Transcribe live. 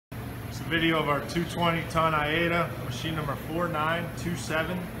It's a video of our 220-ton Aida, machine number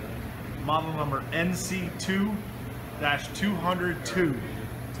 4927, model number NC2-200. It's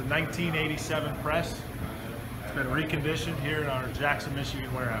a 1987 press. It's been reconditioned here in our Jackson,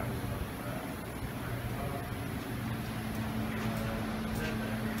 Michigan warehouse.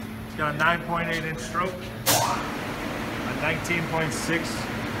 It's got a 9.8 inch stroke, a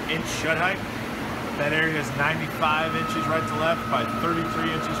 19.6 inch shed height. That area is 95 inches right to left by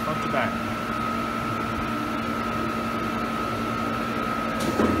 33 inches front to back.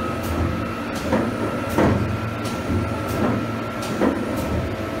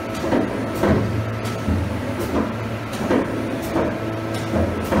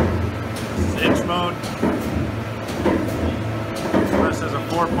 This is inch mode. This has a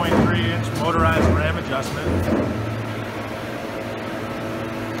 4.3 inch motorized ram adjustment.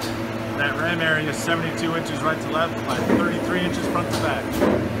 That ram area is 72 inches right to left by 33 inches front to back.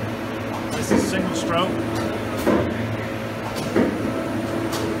 This is single stroke.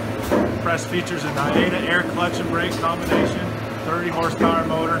 Press features an Aida air clutch and brake combination, 30 horsepower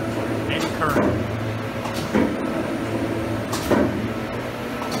motor, 80 current.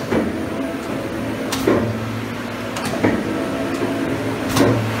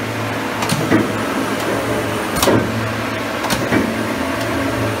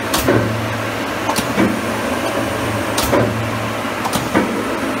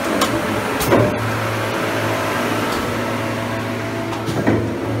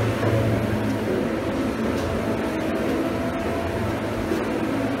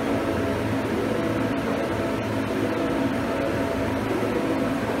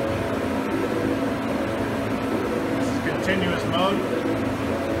 Continuous mode.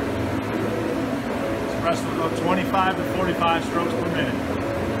 This press will go 25 to 45 strokes per minute.